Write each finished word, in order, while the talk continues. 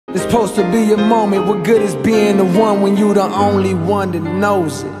It's supposed to be a moment. What good is being the one when you the only one that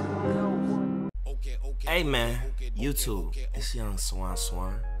knows it? Hey man, YouTube, it's young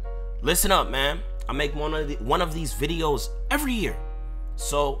Swan. Listen up, man. I make one of these videos every year,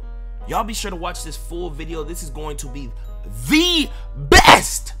 so y'all be sure to watch this full video. This is going to be the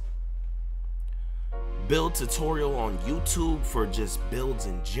best build tutorial on YouTube for just builds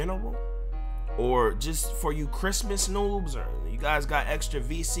in general, or just for you Christmas noobs, or you guys got extra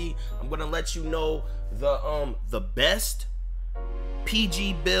VC. I'm gonna let you know the best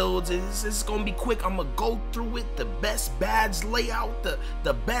PG builds. This is gonna be quick. I'm gonna go through it. The best badge layout,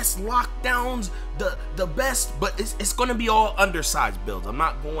 the best lockdowns, the best, but it's gonna be all undersized builds. I'm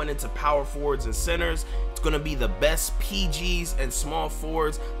not going into power forwards and centers. It's gonna be the best PGs and small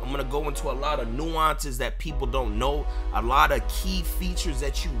forwards. I'm gonna go into a lot of nuances that people don't know, a lot of key features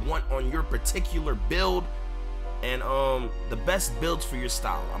that you want on your particular build, and the best builds for your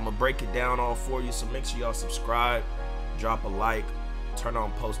style. I'm gonna break it down all for you, so make sure y'all subscribe, drop a like, turn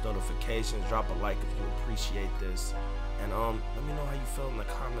on post notifications, drop a like if you appreciate this, and let me know how you feel in the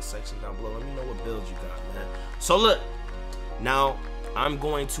comment section down below. Let me know what builds you got, man. So look, now I'm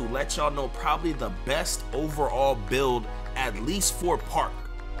going to let y'all know probably the best overall build, at least for park,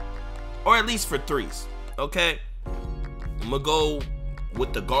 or at least for threes. Okay, I'm gonna go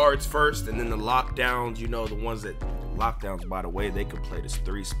with the guards first, and then the lockdowns. You know, the ones that lockdowns, by the way, they can play this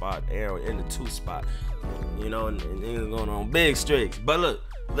 3 spot and in the 2 spot, you know, and going on big streaks. But look,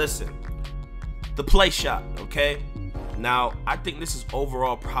 listen, the play shot. Okay, now I think this is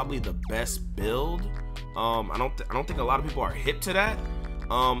overall probably the best build. I don't think a lot of people are hip to that,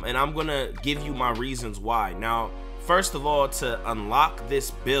 and I'm gonna give you my reasons why. Now, first of all, to unlock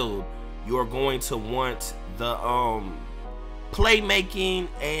this build, you are going to want the playmaking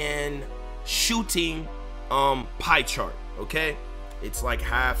and shooting pie chart. Okay, it's like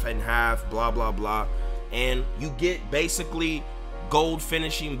half and half, blah blah blah, and you get basically gold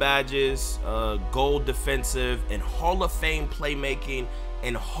finishing badges, gold defensive, and Hall of Fame playmaking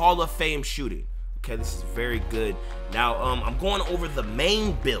and Hall of Fame shooting. Okay, this is very good. Now I'm going over the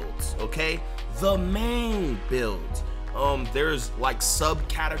main builds. Okay, the main builds. There's like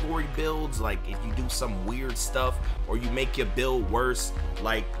subcategory builds, like if you do some weird stuff or you make your build worse,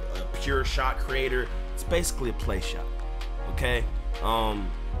 like a pure shot creator. It's basically a play shot. Okay,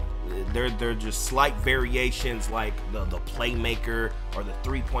 they're just slight variations, like the playmaker or the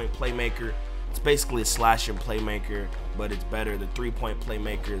 3-point playmaker. It's basically a slashing playmaker, but it's better. The 3-point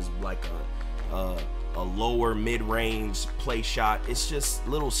playmaker is like a lower mid-range play shot. It's just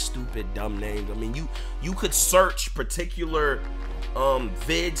little stupid dumb names. I mean, you could search particular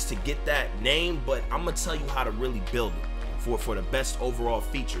vids to get that name, but I'm gonna tell you how to really build it for the best overall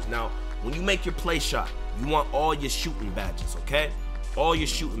features. Now, when you make your play shot, you want all your shooting badges. Okay, all your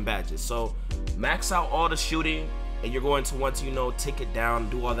shooting badges. So max out all the shooting, and you're going to want to, you know, tick it down,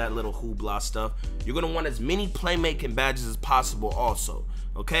 do all that little hoopla stuff. You're gonna want as many playmaking badges as possible also.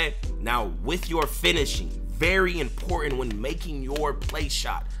 Okay, now with your finishing, very important when making your play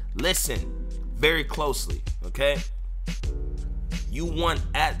shot. Listen very closely. Okay, you want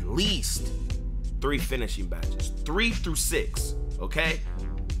at least 3 finishing badges, 3 through 6. Okay,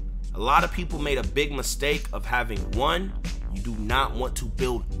 a lot of people made a big mistake of having 1. You do not want to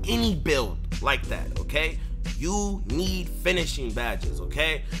build any build like that. Okay, you need finishing badges.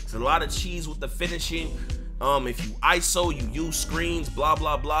 Okay, it's a lot of cheese with the finishing. If you ISO, you use screens, blah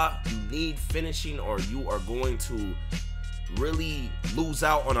blah blah, you need finishing, or you are going to really lose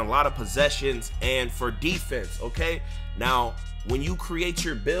out on a lot of possessions. And for defense, okay, now when you create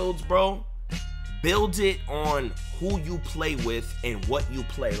your builds, bro, build it on who you play with and what you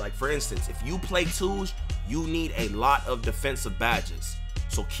play. Like for instance, if you play 2s, you need a lot of defensive badges,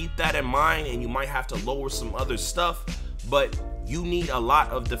 so keep that in mind, and you might have to lower some other stuff, but you need a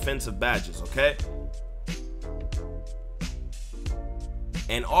lot of defensive badges. Okay,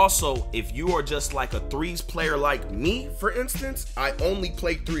 and also, if you are just like a 3s player like me, for instance, I only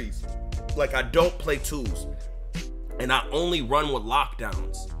play 3s. Like, I don't play 2s. And I only run with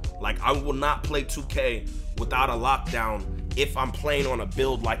lockdowns. Like, I will not play 2K without a lockdown if I'm playing on a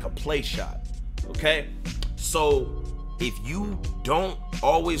build like a play shot. Okay? So, if you don't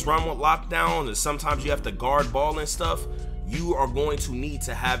always run with lockdowns, and sometimes you have to guard ball and stuff, you are going to need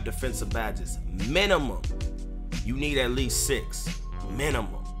to have defensive badges. Minimum, you need at least 6.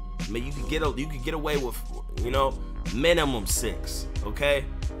 Minimum. I mean, you could get away with, you know, minimum 6. Okay,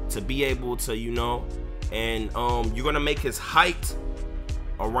 to be able to, you know, and you're gonna make his height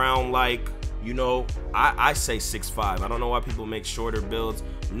around, like, you know, I say 6'5". I don't know why people make shorter builds.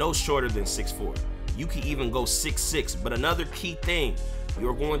 No shorter than 6'4". You can even go 6'6". But another key thing,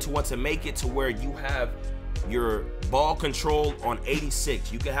 you're going to want to make it to where you have your ball control on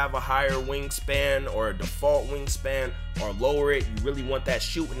 86. You can have a higher wingspan or a default wingspan, or lower it. You really want that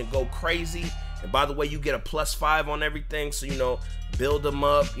shooting to go crazy. And by the way, you get a +5 on everything, so you know, build them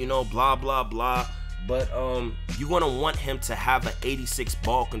up, you know, blah blah blah. But you're gonna want him to have an 86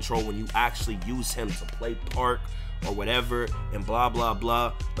 ball control when you actually use him to play park or whatever, and blah blah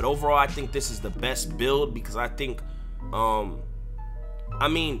blah. But overall, I think this is the best build, because I think I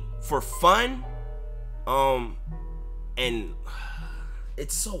mean, for fun, and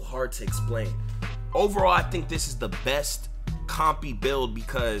it's so hard to explain. Overall, I think this is the best compy build,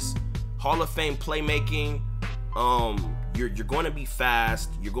 because Hall of Fame playmaking, you're going to be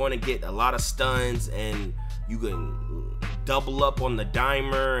fast, you're going to get a lot of stuns, and you can double up on the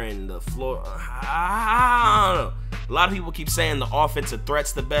dimer and the floor. I don't know. A lot of people keep saying the offensive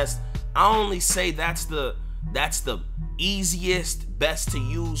threat's the best. I only say that's the easiest, best to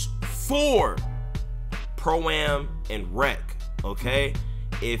use for Pro-Am and Rec, okay?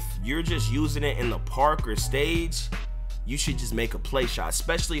 If you're just using it in the park or stage, you should just make a play shot,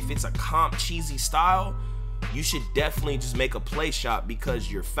 especially if it's a comp cheesy style. You should definitely just make a play shot,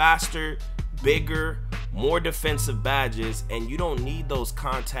 because you're faster, bigger, more defensive badges, and you don't need those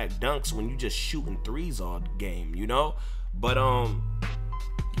contact dunks when you just shooting threes all game, you know? But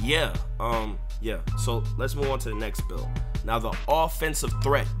yeah, so let's move on to the next build. Now, the offensive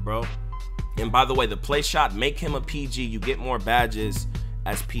threat, bro. And by the way, the play shot, make him a PG. You get more badges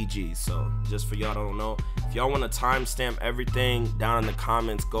as PG. So just for y'all don't know, if y'all want to timestamp everything down in the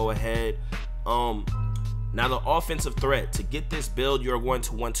comments, go ahead. Now, the offensive threat, to get this build, you're going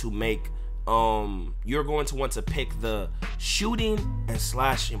to want to make you're going to want to pick the shooting and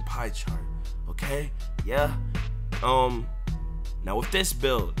slashing pie chart, okay? Yeah. Now with this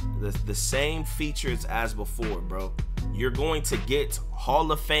build, the same features as before, bro. You're going to get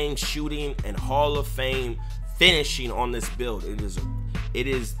Hall of Fame shooting and Hall of Fame finishing on this build. It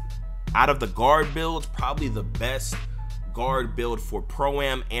is out of the guard builds, probably the best guard build for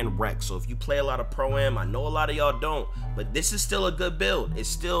Pro-Am and Rec. So if you play a lot of Pro-Am, I know a lot of y'all don't, but this is still a good build. It's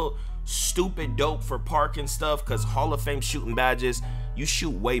still stupid dope for park and stuff, because Hall of Fame shooting badges, you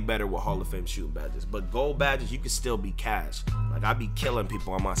shoot way better with Hall of Fame shooting badges. But gold badges, you can still be cash. Like, I be killing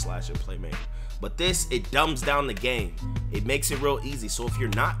people on my slasher playmaker. But this, it dumbs down the game. It makes it real easy. So if you're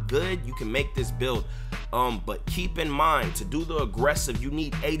not good, you can make this build. But keep in mind, to do the aggressive, you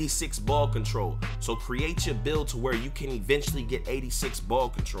need 86 ball control. So create your build to where you can eventually get 86 ball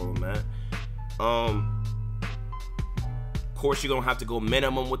control, man. Of course, you're gonna have to go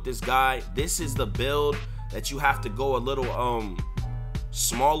minimum with this guy. This is the build that you have to go a little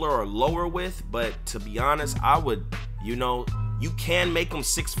smaller or lower with. But to be honest, I would, you know, you can make them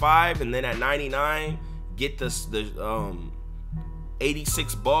 6'5", and then at 99 get the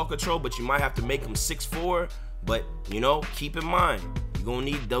 86 ball control, but you might have to make them 6'4". But you know, keep in mind, you're gonna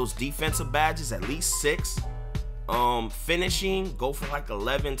need those defensive badges, at least 6. Finishing, go for like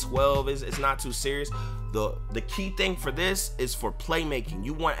 11, 12. It's not too serious. The key thing for this is for playmaking.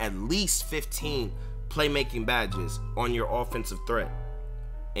 You want at least 15 playmaking badges on your offensive threat,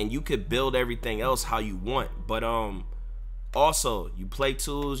 and you could build everything else how you want. But also, you play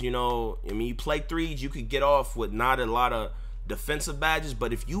twos, you know, I mean, you play threes, you could get off with not a lot of defensive badges.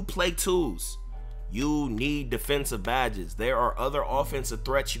 But if you play twos, you need defensive badges. There are other offensive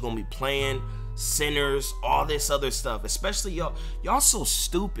threats you're gonna be playing, centers, all this other stuff. Especially y'all so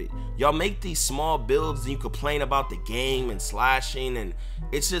stupid. Y'all make these small builds and you complain about the game and slashing, and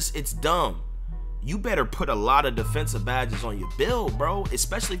it's dumb. You better put a lot of defensive badges on your build, bro,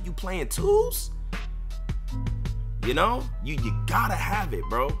 especially if you playing twos. You know, you gotta have it,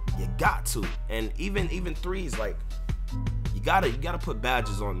 bro. You got to. And even threes, like, you gotta put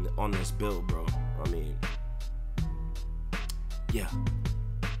badges on this build, bro. I mean, yeah.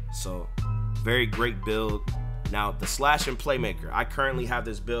 So, very great build. Now, the slash and playmaker, I currently have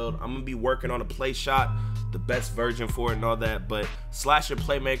this build. I'm gonna be working on a play shot, the best version for it and all that. But slash and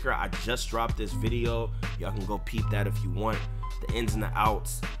playmaker, I just dropped this video. Y'all can go peep that if you want. The ins and the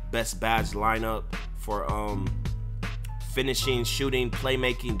outs, best badge lineup for finishing, shooting,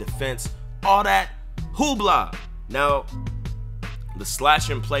 playmaking, defense, all that hoopla. Now, the slash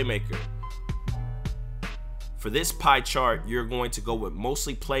and playmaker. For this pie chart, you're going to go with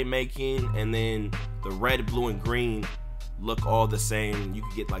mostly playmaking, and then the red, blue, and green look all the same. You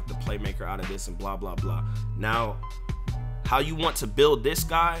can get like the playmaker out of this and blah, blah, blah. Now, how you want to build this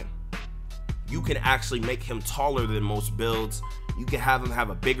guy, you can actually make him taller than most builds. You can have him have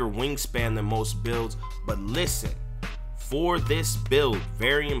a bigger wingspan than most builds. But listen, for this build,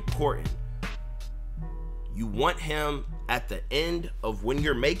 very important, you want him at the end of when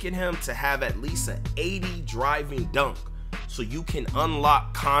you're making him to have at least an 80 driving dunk, so you can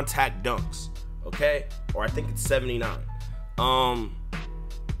unlock contact dunks, okay? Or I think it's 79.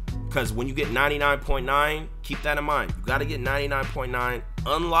 Because when you get 99.9, keep that in mind. You got to get 99.9,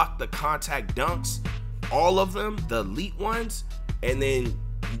 unlock the contact dunks, all of them, the elite ones, and then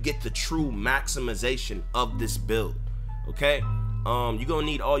you get the true maximization of this build, okay? You're going to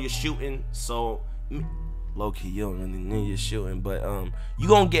need all your shooting, so low-key, you don't really need your shooting, but you're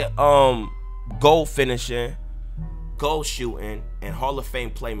going to get goal finishing, goal shooting, and Hall of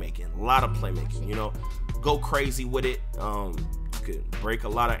Fame playmaking. A lot of playmaking, you know. Go crazy with it. You could break a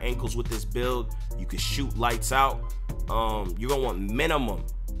lot of ankles with this build. You could shoot lights out. You're gonna want minimum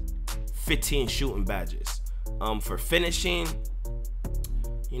 15 shooting badges. For finishing,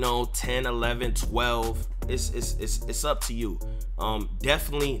 you know, 10, 11, 12. It's up to you.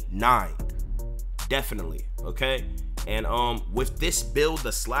 Definitely 9. Definitely, okay? And with this build,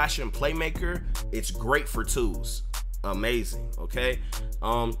 the slash and playmaker, it's great for 2s. Amazing, okay?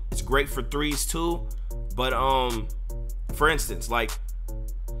 It's great for 3s too. But for instance, like,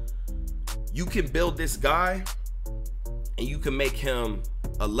 you can build this guy and you can make him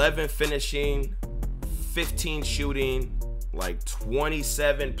 11 finishing, 15 shooting, like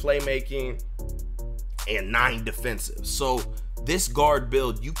 27 playmaking, and 9 defensive. So this guard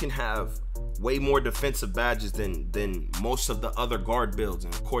build, you can have way more defensive badges than most of the other guard builds,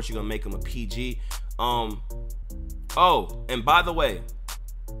 and of course you're gonna make them a PG. Oh, and by the way,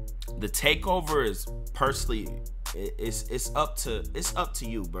 the takeover is personally, it's up to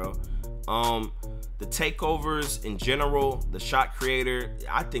you, bro. The takeovers in general, the shot creator,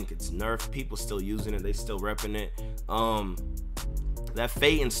 I think it's nerfed. People still using it, they still repping it. That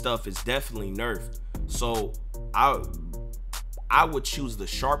fade and stuff is definitely nerfed. So I would choose the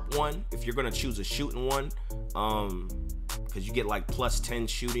sharp one if you're gonna choose a shooting one, because you get like +10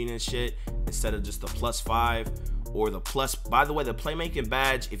 shooting and shit instead of just the +5 or the plus. By the way, the playmaking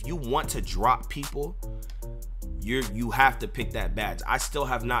badge, if you want to drop people, you have to pick that badge. I still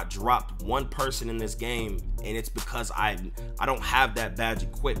have not dropped one person in this game, and it's because I don't have that badge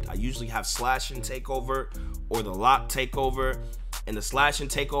equipped. I usually have slash and takeover or the lock takeover. And the slash and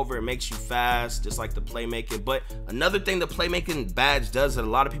takeover, it makes you fast, just like the playmaking. But another thing the playmaking badge does that a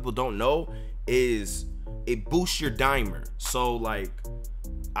lot of people don't know is it boosts your dimer. So like,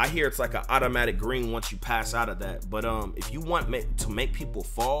 I hear it's like an automatic green once you pass out of that. But if you want to make people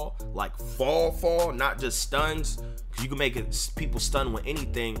fall, like fall, not just stuns, because you can make people stun with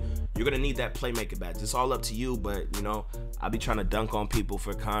anything, you're gonna need that playmaking badge. It's all up to you, but you know, I be trying to dunk on people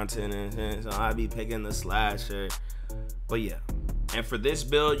for content, and so I be picking the slasher. But yeah, and for this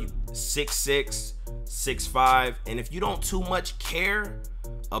build, you 6'6", 6'5", and if you don't too much care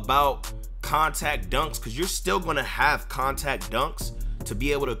about contact dunks, because you're still gonna have contact dunks to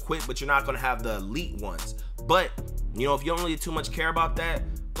be able to quit, but you're not gonna have the elite ones. But you know, if you don't really too much care about that,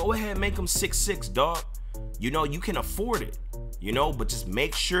 go ahead and make them 6'6", dog. You know, you can afford it, you know, but just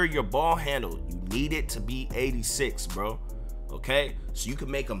make sure your ball handle, you need it to be 86, bro. Okay, so you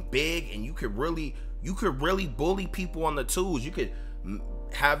can make them big, and you could really bully people on the twos. You could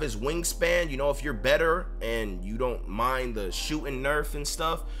have his wingspan, you know, if you're better and you don't mind the shooting nerf and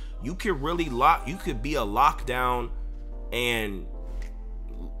stuff, you could really you could be a lockdown and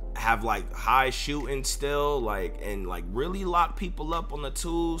have like high shooting still, like, and like really lock people up on the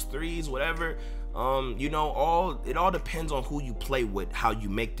 2s, 3s, whatever. You know, it all depends on who you play with, how you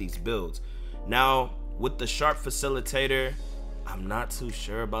make these builds. Now with the sharp facilitator, I'm not too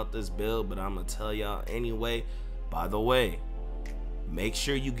sure about this build, but I'm gonna tell y'all anyway. By the way, make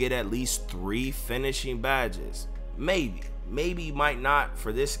sure you get at least 3 finishing badges. Maybe you might not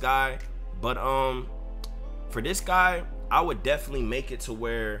for this guy, but for this guy, I would definitely make it to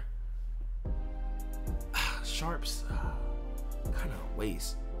where sharps kind of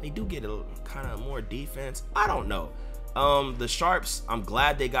waste. They do get a kind of more defense. I don't know. The sharps, I'm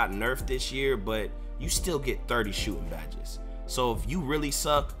glad they got nerfed this year, but you still get 30 shooting badges. So if you really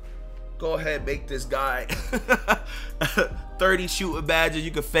suck, go ahead, make this guy 30 shooting badges.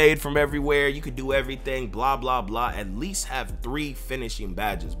 You could fade from everywhere. You could do everything, blah, blah, blah. At least have 3 finishing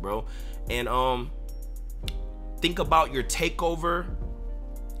badges, bro. And think about your takeover.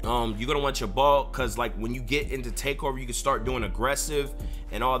 You're gonna want your ball, because like when you get into takeover, you can start doing aggressive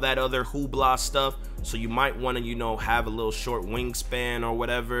and all that other hoopla stuff. So you might want to, you know, have a little short wingspan or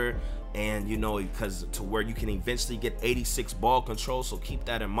whatever. And you know, because to where you can eventually get 86 ball control, so keep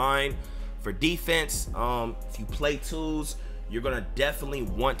that in mind. For defense, if you play 2s, you're gonna definitely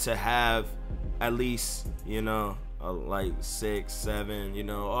want to have at least, you know, like 6, 7, you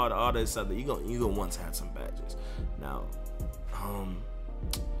know, all this stuff. You gonna once have some badges. Now,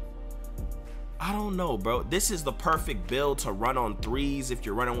 I don't know, bro. This is the perfect build to run on threes if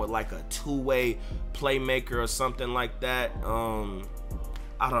you're running with like a two-way playmaker or something like that. I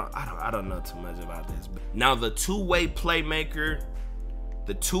don't know too much about this. Now the two-way playmaker,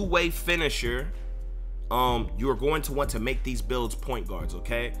 the two-way finisher, you're going to want to make these builds point guards,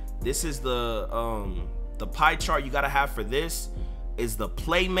 okay? This is the pie chart you gotta have for this is the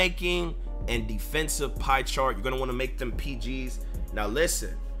playmaking and defensive pie chart. You're gonna want to make them PGs. Now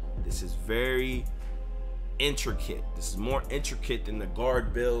listen, this is very intricate. This is more intricate than the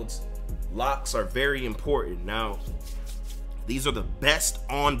guard builds. Locks are very important. Now, these are the best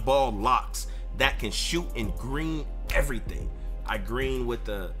on-ball locks that can shoot and green everything. I green with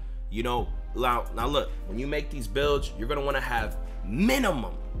the, you know, now look, when you make these builds, you're gonna want to have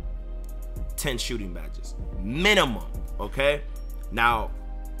minimum 10 shooting badges. Minimum, okay? Now,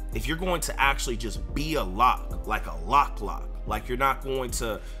 if you're going to actually just be a lock, like a lock, like you're not going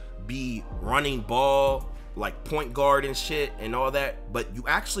to be running ball like point guard and shit and all that, but you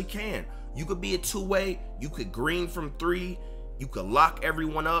actually can. You could be a two-way, you could green from 3, you could lock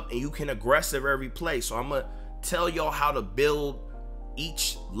everyone up, and you can aggressive every play. So I'm gonna tell y'all how to build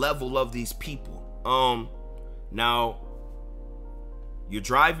each level of these people. Now, your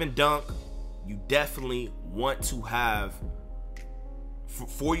drive and dunk, you definitely want to have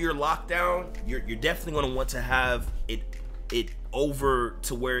for your lockdown. You're definitely going to want to have it over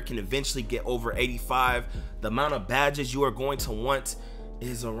to where it can eventually get over 85. The amount of badges you are going to want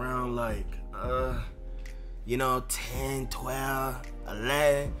is around like you know, 10, 12,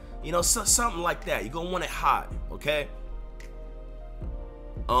 11, you know, something like that. You're gonna want it high, okay?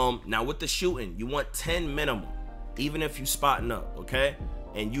 Now with the shooting, you want 10 minimum, even if you spotting up, okay?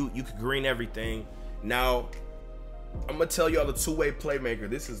 And you could green everything. Now, I'm gonna tell y'all the two-way playmaker.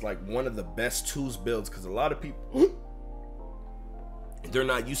 This is like one of the best twos builds because a lot of people, they're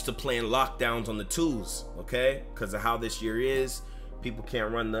not used to playing lockdowns on the twos, okay? Because of how this year is, people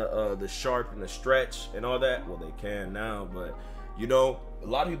can't run the sharp and the stretch and all that. Well, they can now, but you know, a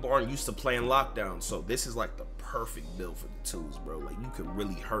lot of people aren't used to playing lockdown. So this is like the perfect build for the twos, bro. Like you can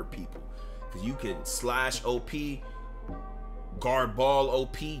really hurt people because you can slash OP, guard ball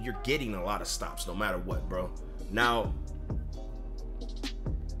OP. You're getting a lot of stops no matter what, bro. Now,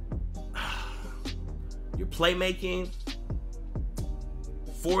 your playmaking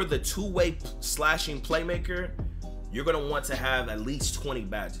for the two-way slashing playmaker, you're gonna want to have at least 20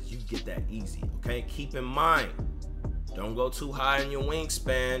 badges. You get that easy, okay? Keep in mind, don't go too high in your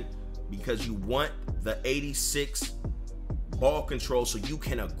wingspan because you want the 86 ball control so you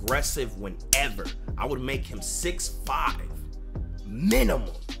can aggressive whenever. I would make him 6'5",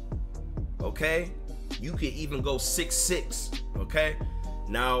 minimum, okay? You could even go 6'6", okay?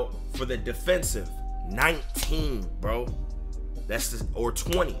 Now, for the defensive, 19, bro. That's the, or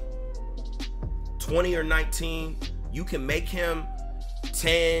 20. 20 or 19. You can make him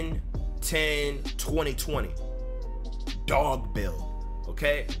 10, 10, 20, 20. Dog build,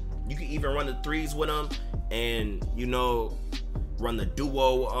 okay? You can even run the threes with him and, you know, run the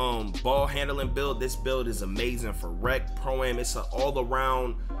duo ball handling build. This build is amazing for rec, pro-am. It's an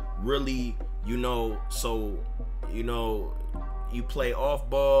all-around, really, you know, so, you know, you play off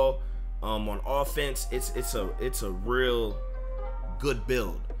ball on offense. It's a real good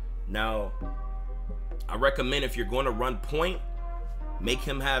build. Now, I recommend if you're going to run point, make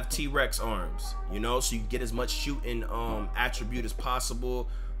him have T-Rex arms, you know, so you get as much shooting attribute as possible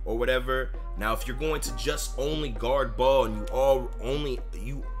or whatever. Now, if you're going to just only guard ball and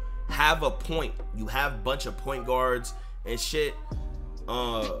you have a point, you have a bunch of point guards and shit,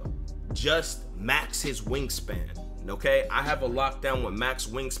 just max his wingspan, okay? I have a lockdown with max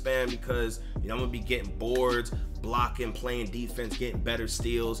wingspan because, you know, I'm gonna be getting boards, blocking, playing defense, getting better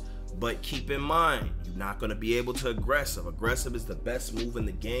steals. But keep in mind, you're not gonna be able to aggressive. Aggressive is the best move in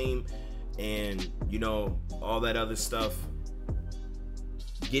the game, and you know, all that other stuff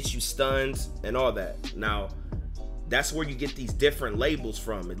gets you stuns and all that. Now, that's where you get these different labels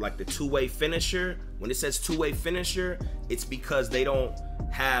from. Like the two-way finisher, when it says two-way finisher, it's because they don't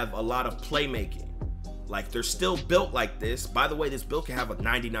have a lot of playmaking. Like they're still built like this. By the way, this build can have a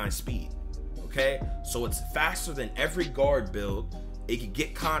 99 speed, okay? So it's faster than every guard build. It could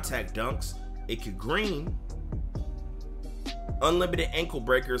get contact dunks, it could green, unlimited ankle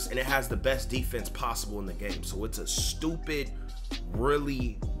breakers, and it has the best defense possible in the game. So it's a stupid,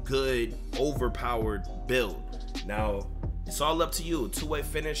 really good, overpowered build. Now, it's all up to you. Two-way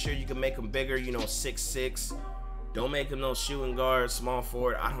finisher, you can make them bigger, you know, 6'6". Don't make them no shooting guard, small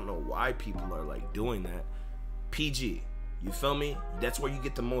forward. I don't know why people are like doing that. PG. You feel me? That's where you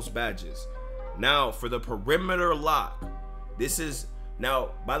get the most badges. Now, for the perimeter lock, this is,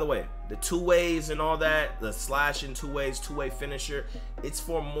 now, by the way, the 2-ways and all that, the slash in 2-ways, 2-way finisher, it's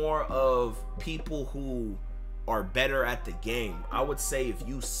for more of people who are better at the game. I would say if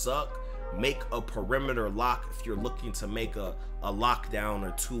you suck, make a perimeter lock. If you're looking to make a lockdown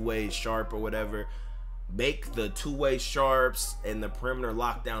or 2-way sharp or whatever, make the 2-way sharps and the perimeter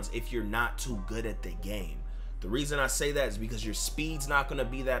lockdowns if you're not too good at the game. The reason I say that is because your speed's not going to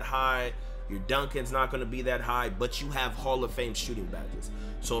be that high, your dunking's not going to be that high, but you have Hall of Fame shooting badges.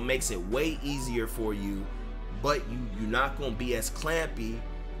 So it makes it way easier for you, but you're not going to be as clampy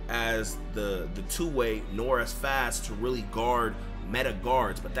as the 2-way, nor as fast to really guard meta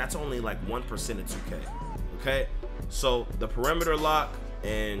guards, but that's only like 1% of 2K. Okay, so the perimeter lock,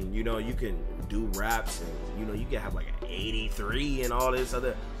 and you know, you can do raps, and you know, you can have like an 83 and all this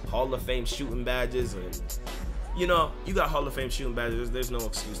other Hall of Fame shooting badges, and you know, you got Hall of Fame shooting badges. There's no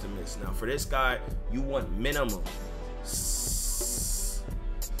excuse to miss. Now for this guy, you want minimum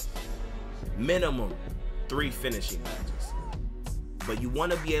 3 finishing badges, but you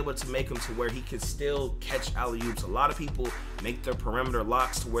want to be able to make him to where he can still catch alley-oops. A lot of people make their perimeter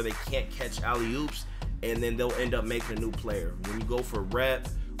locks to where they can't catch alley-oops, and then they'll end up making a new player. When you go for rep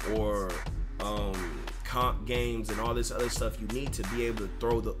or comp games and all this other stuff, you need to be able to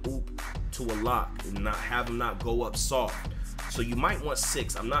throw the oop to a lock and not have them not go up soft. So you might want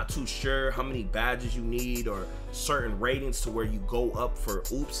 6. I'm not too sure how many badges you need or certain ratings to where you go up for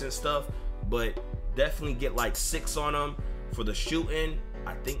oops and stuff, but definitely get like 6 on them. For the shooting,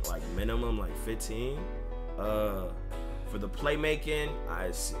 I think like minimum like 15. For the playmaking,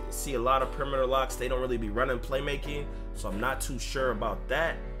 I see a lot of perimeter locks. They don't really be running playmaking, so I'm not too sure about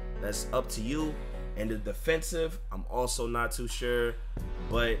that. That's up to you. And the defensive, I'm also not too sure.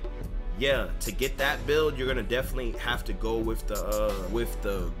 But yeah, to get that build, you're gonna definitely have to go with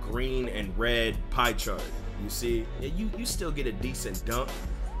the green and red pie chart. You see, you still get a decent dunk.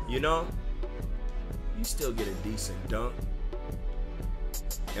 You know, you still get a decent dunk.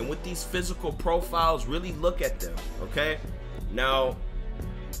 And with these physical profiles, really look at them, okay? Now,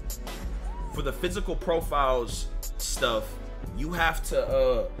 for the physical profiles stuff, you have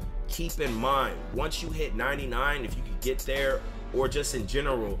to keep in mind, once you hit 99, if you could get there, or just in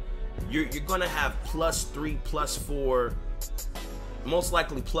general, you're gonna have +3, +4, most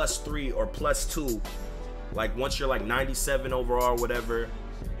likely +3 or +2, like once you're like 97 overall, whatever,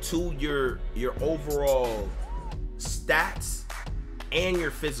 to your overall stats and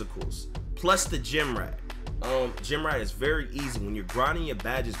your physicals, plus the gym rat. Gym rat is very easy. When you're grinding your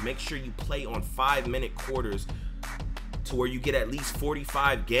badges, make sure you play on 5-minute quarters to where you get at least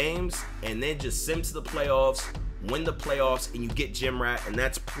 45 games, and then just sim to the playoffs, win the playoffs, and you get gym rat, and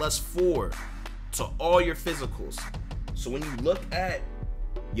that's +4 to all your physicals. So when you look at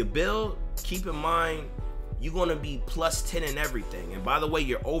your build, keep in mind you're gonna be +10 in everything. And by the way,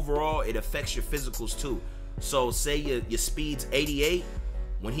 your overall, it affects your physicals too. So say your speed's 88,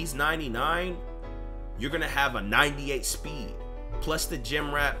 when he's 99, you're gonna have a 98 speed, plus the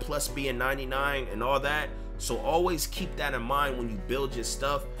gym rat, plus being 99 and all that. So always keep that in mind when you build your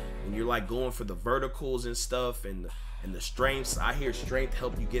stuff, when you're like going for the verticals and stuff, and the strengths. I hear strength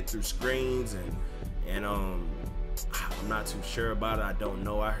help you get through screens, and I'm not too sure about it. I don't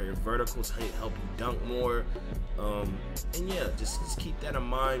know. I heard verticals help you dunk more. And yeah, just keep that in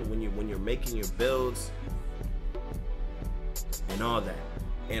mind when you're making your builds and all that.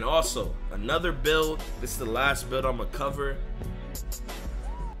 And also another build, this is the last build I'm gonna cover,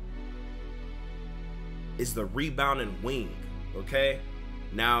 is the rebounding wing. Okay,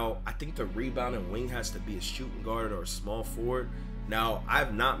 now I think the rebounding wing has to be a shooting guard or a small forward. Now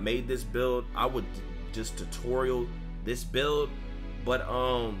I've not made this build, I would just tutorial this build, but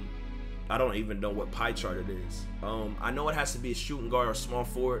I don't even know what pie chart it is. I know it has to be a shooting guard or small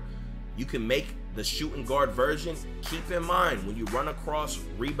forward. You can make the shooting guard version. Keep in mind, when you run across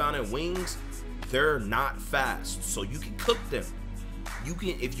rebounding wings, they're not fast, so you can cook them. You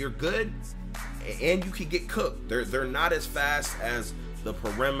can, if you're good, and you can get cooked. They're not as fast as the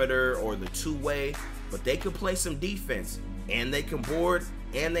perimeter or the 2-way, but they can play some defense, and they can board,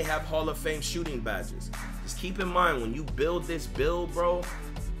 and they have Hall of Fame shooting badges. Just keep in mind, when you build this build, bro,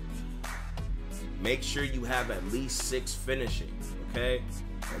 make sure you have at least 6 finishing, okay?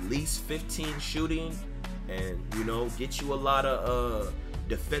 At least 15 shooting, and you know, get you a lot of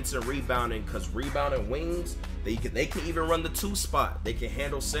defense and rebounding, because rebounding wings, they can even run the 2 spot. They can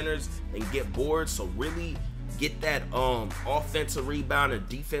handle centers and get boards. So really get that offensive rebound and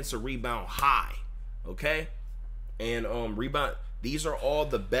defensive rebound high, okay? And rebound, these are all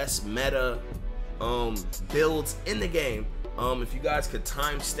the best meta builds in the game. If you guys could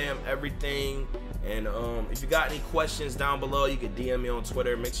timestamp everything, and if you got any questions down below, you can DM me on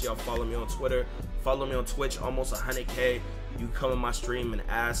Twitter. Make sure y'all follow me on Twitter. Follow me on Twitch, almost 100K. You can come in my stream and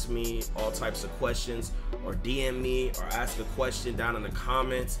ask me all types of questions, or DM me, or ask a question down in the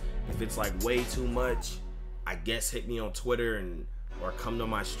comments. If it's like way too much, I guess hit me on Twitter or come to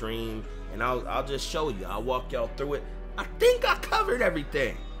my stream, and I'll just show you. I'll walk y'all through it. I think I covered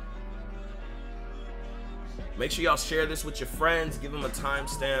everything. Make sure y'all share this with your friends. Give them a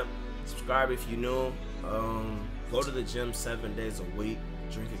timestamp. Subscribe if you new. Go to the gym 7 days a week.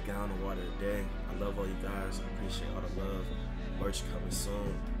 Drink a gallon of water a day. I love all you guys. I appreciate all the love. Merch coming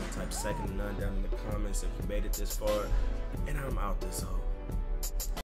soon. Type second to none down in the comments if you made it this far. And I'm out this hole.